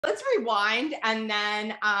let's rewind and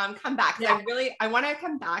then come back. Yeah. I want to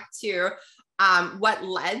come back to what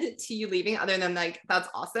led to you leaving, other than like, that's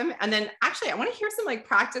awesome. And then actually I want to hear some like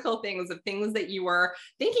practical things of things that you were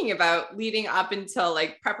thinking about leading up until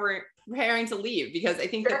like preparing to leave, because I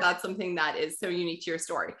think that that's something that is so unique to your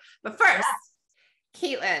story. But first,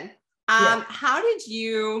 Katelyn, what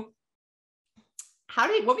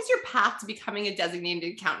was your path to becoming a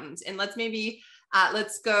designated accountant? And let's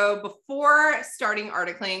go before starting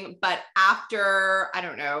articling, but after, I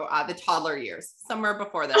don't know, the toddler years, somewhere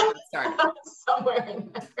before that started. Somewhere in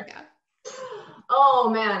there. Yeah. Oh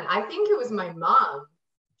man, I think it was my mom.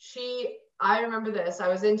 I remember this. I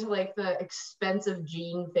was into like the expensive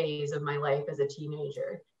jean phase of my life as a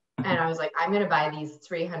teenager. And I was like, I'm going to buy these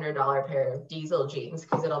 $300 pair of diesel jeans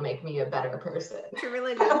because it'll make me a better person. You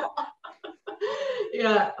really do.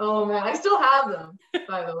 Yeah. Oh man, I still have them,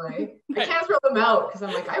 by the way. I can't throw them out because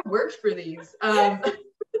I'm like, I worked for these. And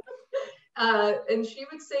she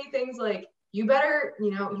would say things like, you better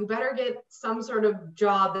get some sort of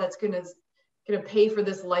job that's gonna pay for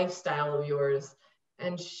this lifestyle of yours.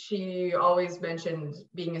 And she always mentioned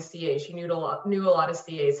being a CA. She knew a lot of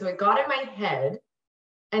CAs. So it got in my head.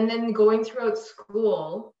 And then going throughout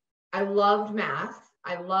school, I loved math.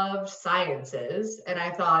 I loved sciences, and I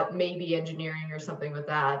thought maybe engineering or something with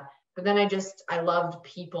that. But then I loved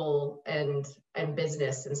people and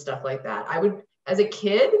business and stuff like that. As a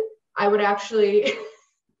kid, I would actually,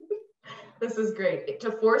 this is great.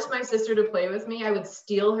 To force my sister to play with me, I would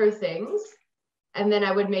steal her things, and then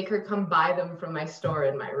I would make her come buy them from my store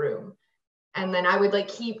in my room. And then I would like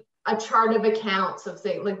keep a chart of accounts of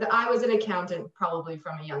things like I was an accountant probably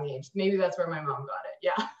from a young age. Maybe that's where my mom got it.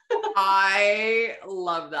 Yeah. I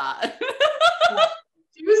love that.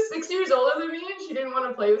 She was 6 years older than me and she didn't want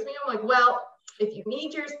to play with me. I'm like, well, if you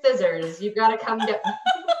need your scissors, you've got to come get them.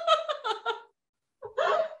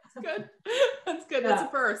 That's good. That's good. Yeah. That's a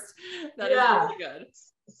first. That is really good.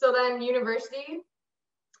 So then university,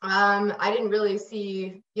 I didn't really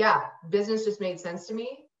see, business just made sense to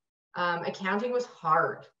me. Accounting was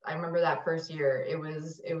hard. I remember that first year. It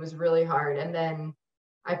was really hard. And then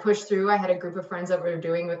I pushed through. I had a group of friends that were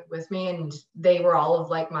doing with me, and they were all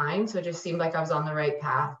of like mine. So it just seemed like I was on the right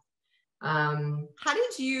path. How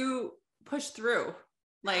did you push through?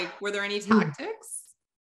 Like, were there any tactics?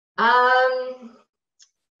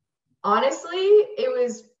 Honestly, it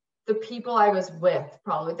was the people I was with,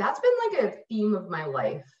 probably. That's been like a theme of my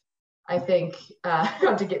life, I think.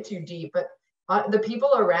 Not to get too deep, but the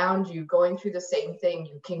people around you going through the same thing,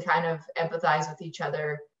 you can kind of empathize with each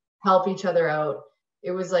other, help each other out.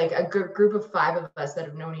 It was like a group of 5 of us that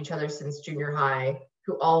have known each other since junior high,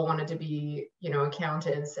 who all wanted to be,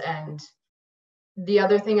 accountants. And the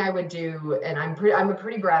other thing I would do, and I'm a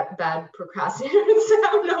pretty bad procrastinator, and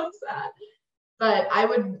Sam knows that, but I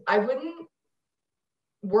wouldn't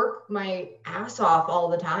work my ass off all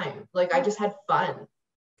the time. Like I just had fun.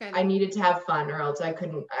 Okay. I needed to have fun, or else I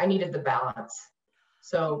needed the balance.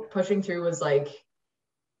 So pushing through was like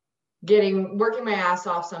working my ass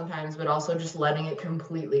off sometimes, but also just letting it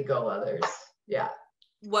completely go others. Yeah.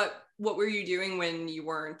 What were you doing when you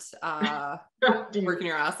weren't working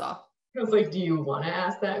your ass off? I was like, do you want to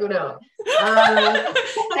ask that? No.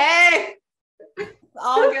 Hey,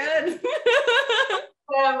 all good.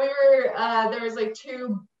 Yeah, we were, there was like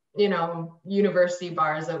 2, university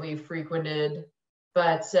bars that we frequented,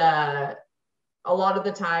 but a lot of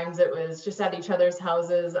the times it was just at each other's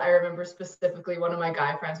houses. I remember specifically one of my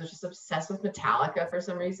guy friends was just obsessed with Metallica for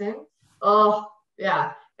some reason. Oh,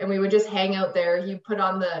 yeah. And we would just hang out there. He put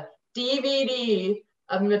on the DVD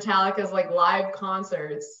of Metallica's like live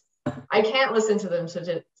concerts. I can't listen to them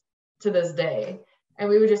to this day. And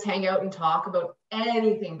we would just hang out and talk about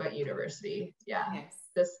anything but university. Yeah. Yes.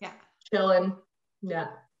 Just chilling. Yeah.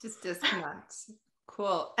 Just disconnect.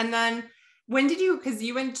 Cool. And then when did because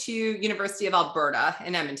you went to University of Alberta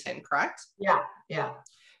in Edmonton, correct? Yeah. Yeah.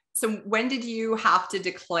 So when did you have to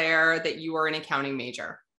declare that you were an accounting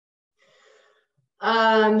major?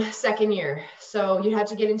 Second year. So you had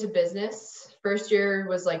to get into business. First year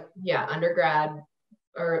was like, undergrad,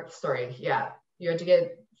 or sorry. Yeah. You had to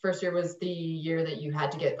get, first year was the year that you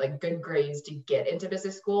had to get like good grades to get into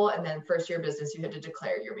business school. And then first year business, you had to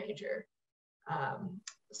declare your major.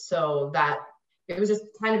 So that it was just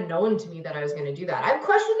kind of known to me that I was going to do that. I've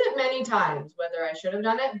questioned it many times, whether I should have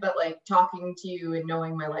done it, but like talking to you and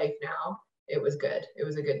knowing my life now, it was good. It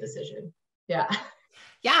was a good decision. Yeah.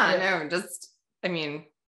 Yeah, no,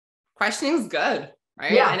 questioning is good,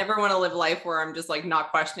 right? Yeah. I never want to live life where I'm just like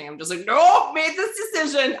not questioning. I'm just like, no, made this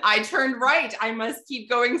decision. I turned right. I must keep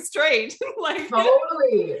going straight. Like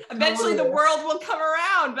Totally. eventually the world will come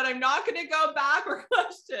around, but I'm not going to go back or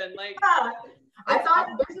question. Like, yeah. I thought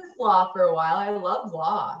business law for a while. I loved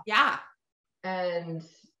law. Yeah. And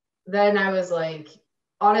then I was like,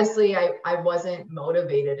 honestly, I wasn't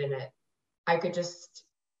motivated in it. I could just,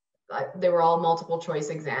 they were all multiple choice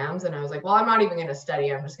exams. And I was like, well, I'm not even going to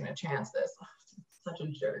study. I'm just going to chance this. Such a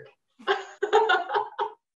jerk.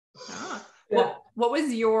 Yeah. What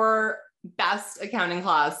was your best accounting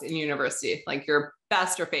class in university? Like your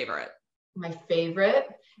best or favorite? My favorite?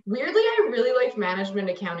 Weirdly, I really liked management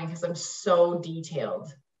accounting because I'm so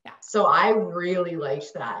detailed. Yeah. So I really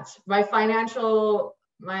liked that. All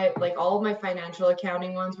of my financial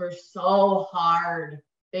accounting ones were so hard.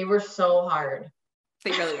 They were so hard.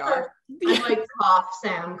 They really are. I'm like cough,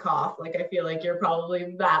 Sam cough. Like I feel like you're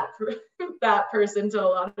probably that person to a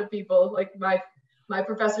lot of people. Like my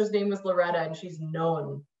professor's name was Loretta, and she's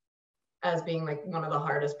known as being like one of the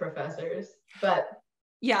hardest professors. But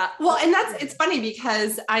yeah, well, and it's funny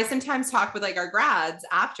because I sometimes talk with like our grads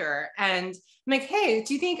after, and I'm like, hey,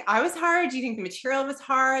 do you think I was hard? Do you think the material was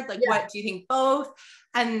hard? Like, what do you think both?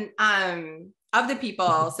 And of the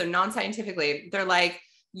people, so non-scientifically, they're like,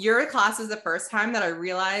 your class was the first time that I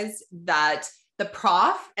realized that the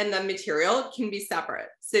prof and the material can be separate.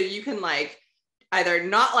 So you can like either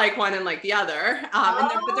not like one and like the other.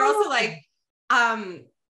 But they're also like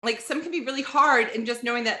some can be really hard, and just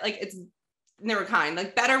knowing that like it's, they were kind,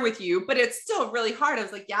 like better with you, but it's still really hard. I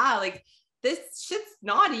was like, yeah, like this shit's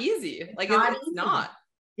not easy. Like it's not.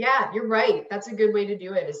 Yeah, you're right. That's a good way to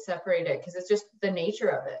do it, is separate it, because it's just the nature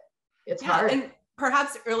of it. It's hard. And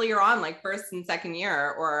perhaps earlier on, like first and second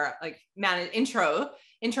year, or like intro,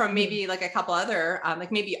 maybe like a couple other,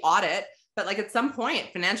 like maybe audit, but like at some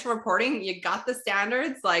point, financial reporting, you got the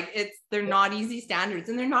standards, like they're not easy standards,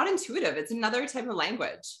 and they're not intuitive. It's another type of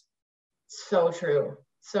language. So true.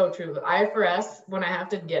 So true. IFRS, when I have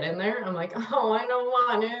to get in there, I'm like, oh, I don't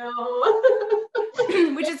want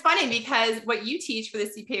to. Which is funny because what you teach for the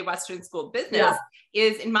CPA Western School of Business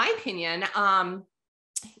is, in my opinion,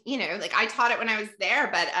 like I taught it when I was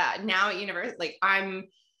there, but now at university, like I'm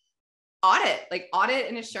audit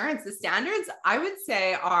and assurance, the standards I would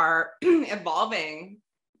say are evolving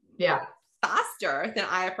faster than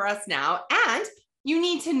IFRS now. And you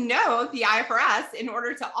need to know the IFRS in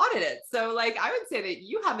order to audit it. So like, I would say that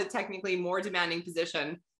you have a technically more demanding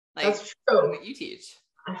position. Like, that's true. What you teach.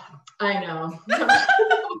 I know.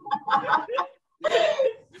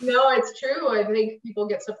 No, it's true. I think people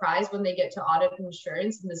get surprised when they get to audit and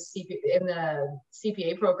insurance in the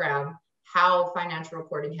CPA program, how financial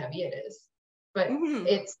reporting heavy it is. But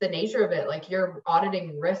it's the nature of it. Like you're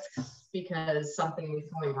auditing risks because something is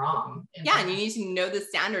going wrong. And you need to know the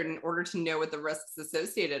standard in order to know what the risks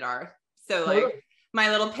associated are. So like my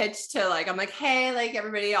little pitch to like, I'm like, hey, like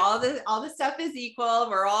everybody, all the stuff is equal.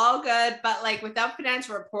 We're all good. But like without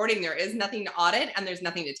financial reporting, there is nothing to audit and there's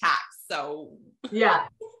nothing to tax. So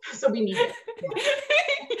so we need it.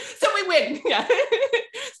 So we win.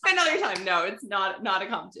 Spend all your time. No, it's not a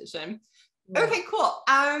competition. Okay, cool.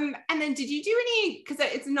 And then did you do any, because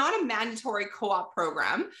it's not a mandatory co-op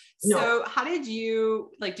program. So how did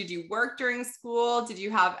you work during school? Did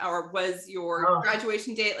you have, or was your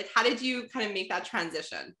graduation date, like how did you kind of make that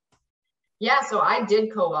transition? Yeah, so I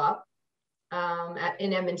did co-op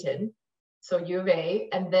in Edmonton, so U of A.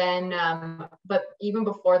 And then, but even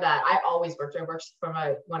before that, I always worked. I worked from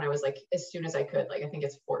when I was like, as soon as I could, like, I think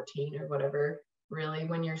it's 14 or whatever, really,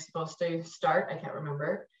 when you're supposed to start. I can't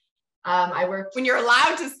remember. I worked when you're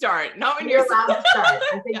allowed to start, not when you're allowed to start.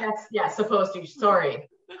 I think that's supposed to. Sorry.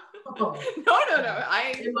 No.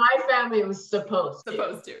 In my family, it was supposed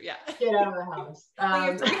to. Yeah. Get out of the house. You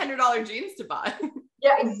have $300 jeans to buy.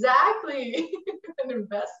 Yeah, exactly. An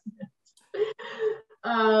investment.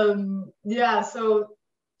 So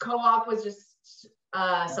co-op was just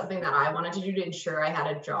something that I wanted to do to ensure I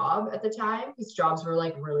had a job at the time, because jobs were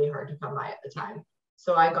like really hard to come by at the time.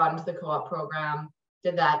 So I got into the co-op program,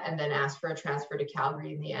 did that, and then asked for a transfer to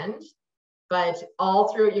Calgary in the end. But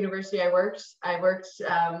all through at university, I worked I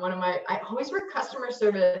always worked customer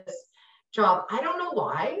service job. I don't know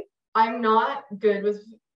why. I'm not good with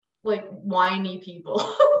like whiny people.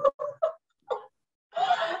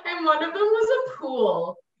 And one of them was a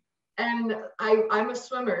pool. And I'm a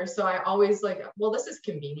swimmer, so I always like, well, this is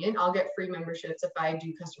convenient. I'll get free memberships if I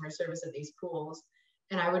do customer service at these pools.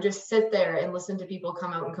 And I would just sit there and listen to people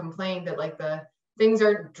come out and complain that like the things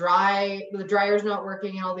are dry, the dryer's not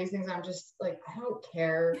working and all these things. I'm just like, I don't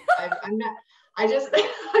care. I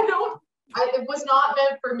don't it was not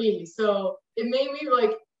meant for me. So it made me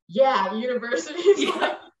like, yeah, university is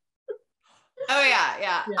like, oh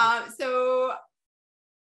yeah. yeah. So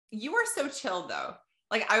you are so chill though.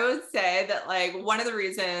 Like I would say that like one of the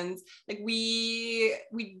reasons like we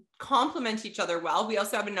complement each other well. We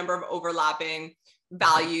also have a number of overlapping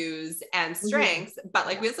values and strengths, but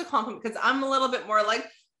like we also complement because I'm a little bit more like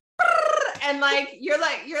and like you're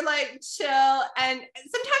like chill and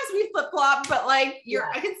sometimes we flip-flop, but like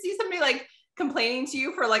I can see somebody like complaining to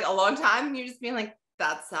you for like a long time and you're just being like,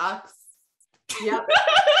 that sucks. Yep.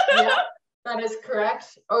 Yeah, that is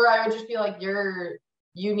correct. Or I would just be like,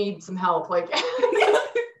 you need some help. Like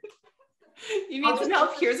you need some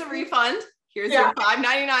help. Here's a refund. Here's your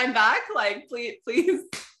 $5.99 back. Like, please.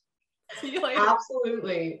 See you later.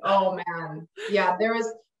 Absolutely. Oh man. Yeah,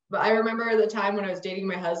 but I remember the time when I was dating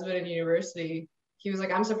my husband in university, he was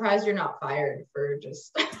like, I'm surprised you're not fired for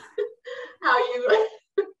just how you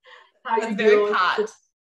That's very pat.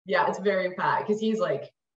 Yeah, it's very pat. Cause he's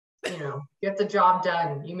like, get the job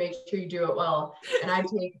done. You make sure you do it well. And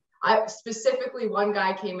I specifically, one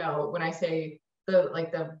guy came out when I say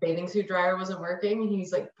the bathing suit dryer wasn't working.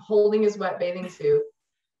 He's like holding his wet bathing suit.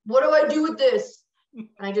 What do I do with this? And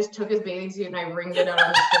I just took his bathing suit and I wringed it out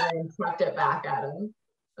on the floor and chucked it back at him.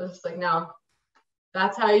 I was just like, no,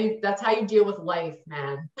 that's how you deal with life,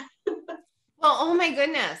 man. Well, oh my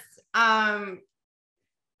goodness.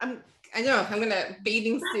 I know I'm gonna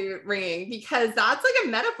bathing suit ringing because that's like a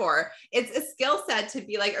metaphor. It's a skill set to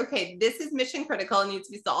be like, okay, this is mission critical and needs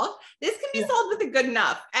to be solved. This can be solved with a good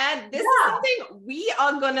enough. And this is something we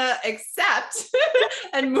are gonna accept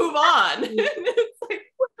and move on. It's like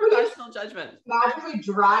professional judgment. Magically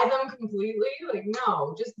dry them completely? Like,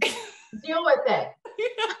 no, just deal with it.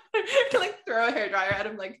 Like throw a hairdryer at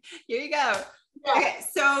him, like, here you go. Yeah. Okay,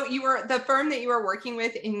 so the firm that you were working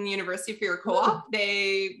with in university for your co-op,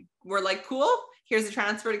 they were like, cool, here's a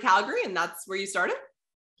transfer to Calgary, and that's where you started?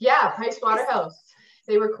 Yeah, Price Waterhouse.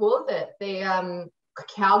 They were cool with it. They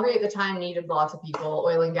Calgary at the time needed lots of people.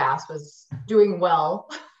 Oil and gas was doing well.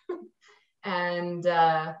 And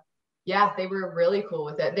they were really cool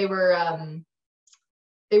with it. They weren't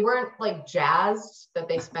like jazzed that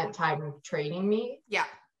they spent time training me. Yeah.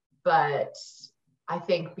 But I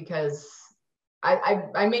think because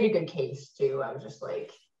I made a good case too. I was just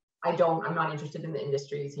like, I'm not interested in the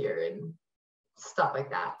industries here and stuff like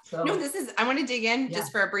that. So no, I want to dig in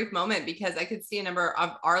just for a brief moment because I could see a number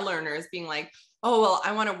of our learners being like, oh, well,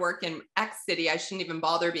 I want to work in X city. I shouldn't even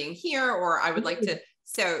bother being here, or I would like to.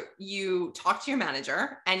 So you talked to your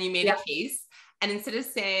manager and you made a case, and instead of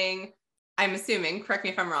saying, I'm assuming, correct me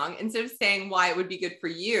if I'm wrong, instead of saying why it would be good for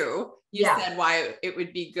you, you said why it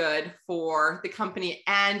would be good for the company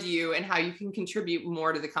and you and how you can contribute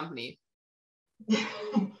more to the company.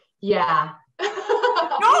 Yeah.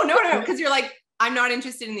 No, because you're like, I'm not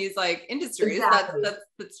interested in these like industries. Exactly.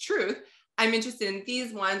 That's truth. I'm interested in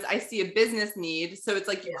these ones. I see a business need. So it's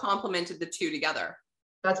like you complemented the two together.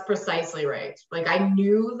 That's precisely right. Like I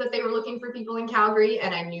knew that they were looking for people in Calgary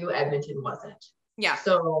and I knew Edmonton wasn't. Yeah.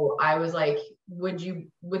 So I was like, would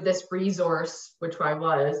this resource, which I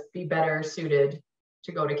was, be better suited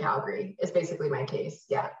to go to Calgary? Is basically my case.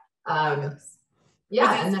 Yeah. Was it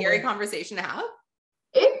a scary conversation to have?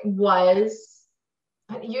 It was.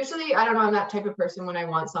 Usually, I don't know, I'm that type of person. When I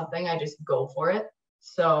want something, I just go for it.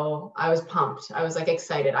 So I was pumped. I was like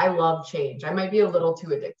excited. I love change. I might be a little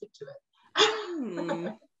too addicted to it. I don't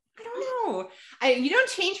know. You don't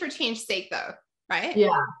change for change's sake though, right?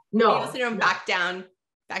 Yeah. No. You also don't back down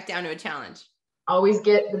to a challenge. Always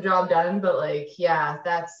get the job done, but like,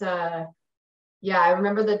 that's I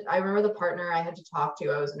remember the partner I had to talk to,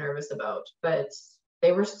 I was nervous about, but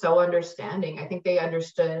they were so understanding. I think they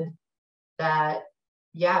understood that,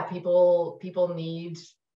 people need,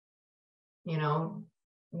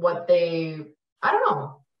 what I don't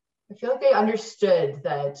know. I feel like they understood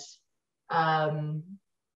that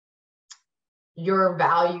your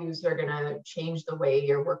values are going to change the way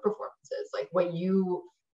your work performance is. Like what you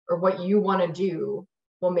want to do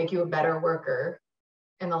will make you a better worker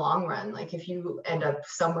in the long run. Like if you end up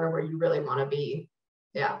somewhere where you really want to be,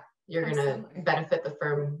 you're going to benefit the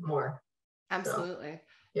firm more. Absolutely.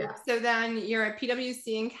 So, So then you're at PwC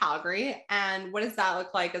in Calgary. And what does that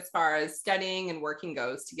look like as far as studying and working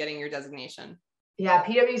goes to getting your designation? Yeah,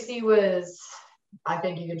 PwC was, I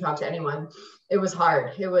think you can talk to anyone. It was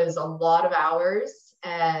hard. It was a lot of hours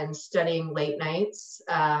and studying late nights.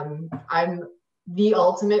 I'm the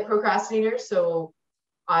ultimate procrastinator. So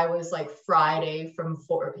I was like Friday from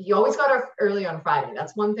 4. You always got off early on Friday.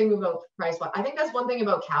 That's one thing about Price. I think that's one thing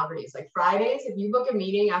about Calgary is like Fridays, if you book a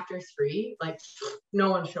meeting after 3, like no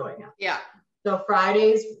one's showing up. Yeah. So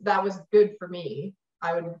Fridays, that was good for me.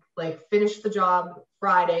 I would like finish the job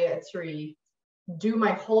Friday at 3, do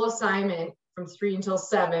my whole assignment from 3 until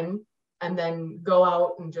 7, and then go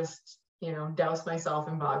out and just, you know, douse myself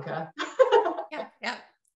in vodka. Yeah.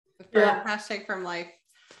 Yeah. Hashtag firm life.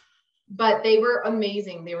 But they were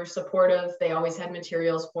amazing. They were supportive. They always had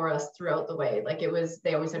materials for us throughout the way. Like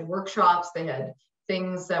they always had workshops. They had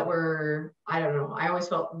things that were, I don't know. I always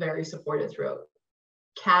felt very supported throughout.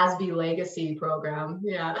 Casby Legacy program.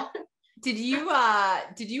 Yeah. Did you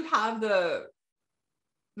have the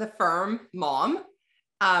firm mom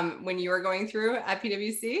when you were going through at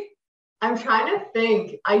PwC? I'm trying to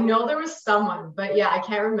think. I know there was someone, but yeah, I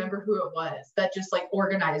can't remember who it was that just like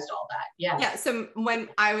organized all that. Yeah. Yeah. So when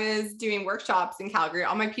I was doing workshops in Calgary,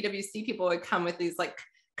 all my PwC people would come with these like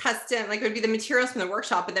custom, like it would be the materials from the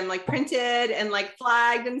workshop, but then like printed and like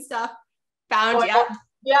flagged and stuff. Found,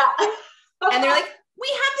 yeah. And they're like, we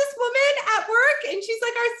have this woman at work and she's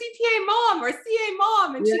like our CPA mom or CA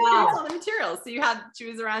mom, and she prints all the materials. So she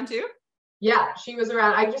was around too? Yeah, she was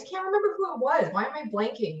around. I just can't remember who it was. Why am I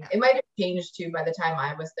blanking? It might have changed too by the time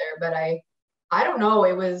I was there, but I don't know.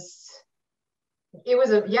 It was we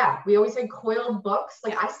always had coiled books.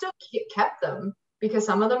 Like I still kept them because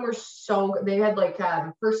some of them were they had like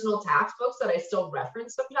personal tax books that I still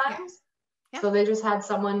reference sometimes. Yeah. So they just had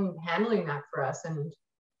someone handling that for us. And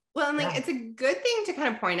well, and like, it's a good thing to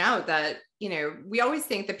kind of point out that, you know, we always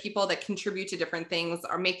think that people that contribute to different things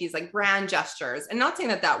or make these like grand gestures, and not saying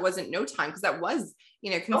that wasn't no time, because that was,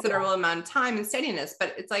 you know, considerable amount of time and steadiness,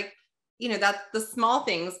 but it's like, you know, that the small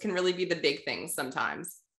things can really be the big things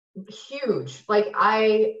sometimes. Huge. Like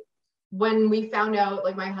when we found out,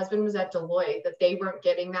 like my husband was at Deloitte, that they weren't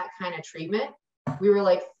getting that kind of treatment, we were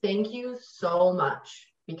like, thank you so much,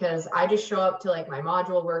 because I just show up to like my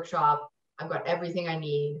module workshop. I've got everything I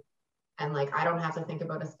need, and like I don't have to think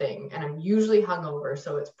about a thing, and I'm usually hungover,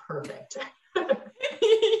 so it's perfect.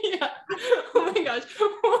 Yeah. Oh my gosh.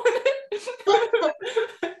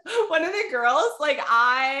 One of the girls, like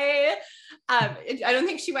I don't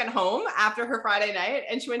think she went home after her Friday night,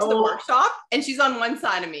 and she went to the workshop, and she's on one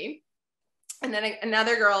side of me, and then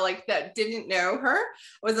another girl like that didn't know her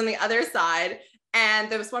was on the other side.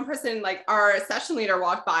 And there was one person, like our session leader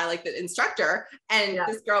walked by, like the instructor, and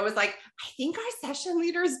this girl was like, I think our session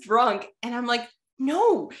leader's drunk. And I'm like,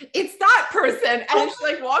 no, it's that person. And then she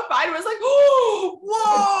like walked by and was like, oh,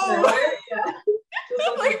 whoa.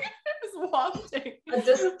 Like it was wafting. A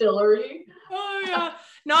distillery. Oh yeah.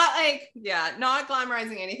 Not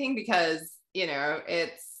glamorizing anything, because, you know,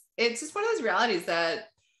 it's just one of those realities that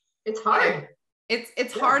it's hard. You know,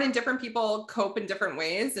 it's hard, and different people cope in different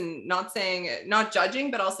ways, and not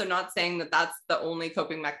judging, but also not saying that that's the only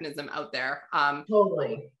coping mechanism out there.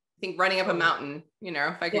 Totally. I think running up a mountain, you know,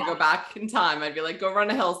 if I could go back in time, I'd be like, go run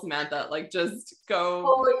a hill, Samantha, like just go.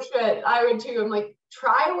 Holy shit. I would too. I'm like,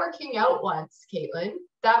 try working out once, Katelyn.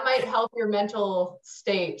 That might help your mental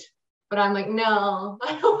state. But I'm like, no.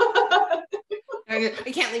 I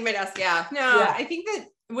can't leave my desk. Yeah. No, I think that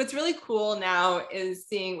what's really cool now is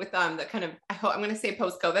seeing with the kind of, I'm going to say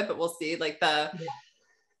post-COVID, but we'll see, like the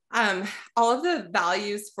all of the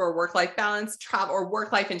values for work-life balance, travel, or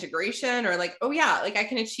work-life integration, or like, oh yeah, like I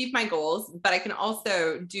can achieve my goals, but I can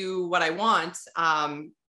also do what I want.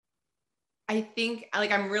 I think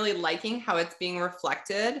like I'm really liking how it's being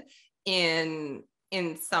reflected in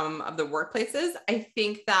some of the workplaces. I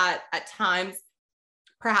think that at times,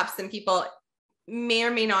 perhaps some people may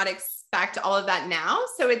or may not expect all of that now.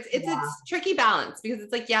 So it's a tricky balance, because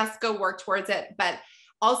it's like, yes, go work towards it, but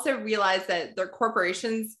also realize that they're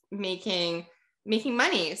corporations making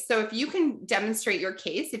money. So if you can demonstrate your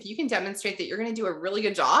case, if you can demonstrate that you're going to do a really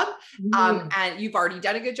good job, and you've already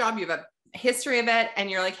done a good job, you have a history of it, and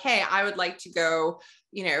you're like, hey, I would like to go,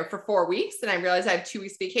 you know, for 4 weeks, and I realize I have 2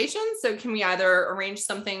 weeks vacation. So can we either arrange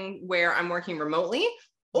something where I'm working remotely,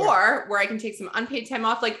 or where I can take some unpaid time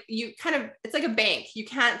off? Like it's like a bank. You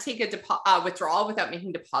can't take a withdrawal without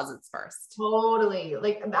making deposits first. Totally.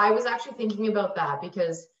 Like I was actually thinking about that,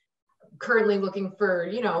 because currently looking for,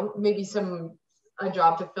 you know, maybe a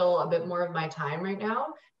job to fill a bit more of my time right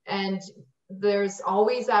now. And there's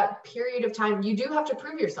always that period of time you do have to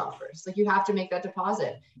prove yourself first. Like you have to make that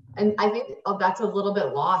deposit. And I think that's a little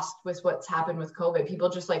bit lost with what's happened with COVID. People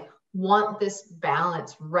just like want this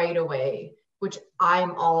balance right away, which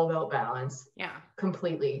I'm all about balance. Yeah,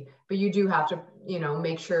 completely. But you do have to, you know,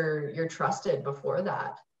 make sure you're trusted before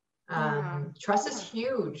that. Trust is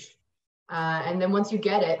huge. And then once you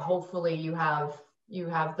get it, hopefully you have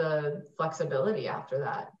the flexibility after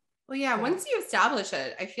that. Well, yeah, once you establish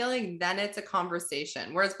it, I feel like then it's a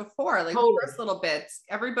conversation. Whereas before, like Totally. the first little bits,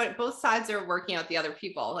 everybody, both sides are working out the other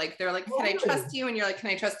people. Like they're like, can I trust you? And you're like, can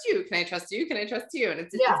I trust you? Can I trust you? Can I trust you? And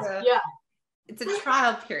it's a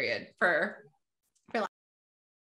trial period for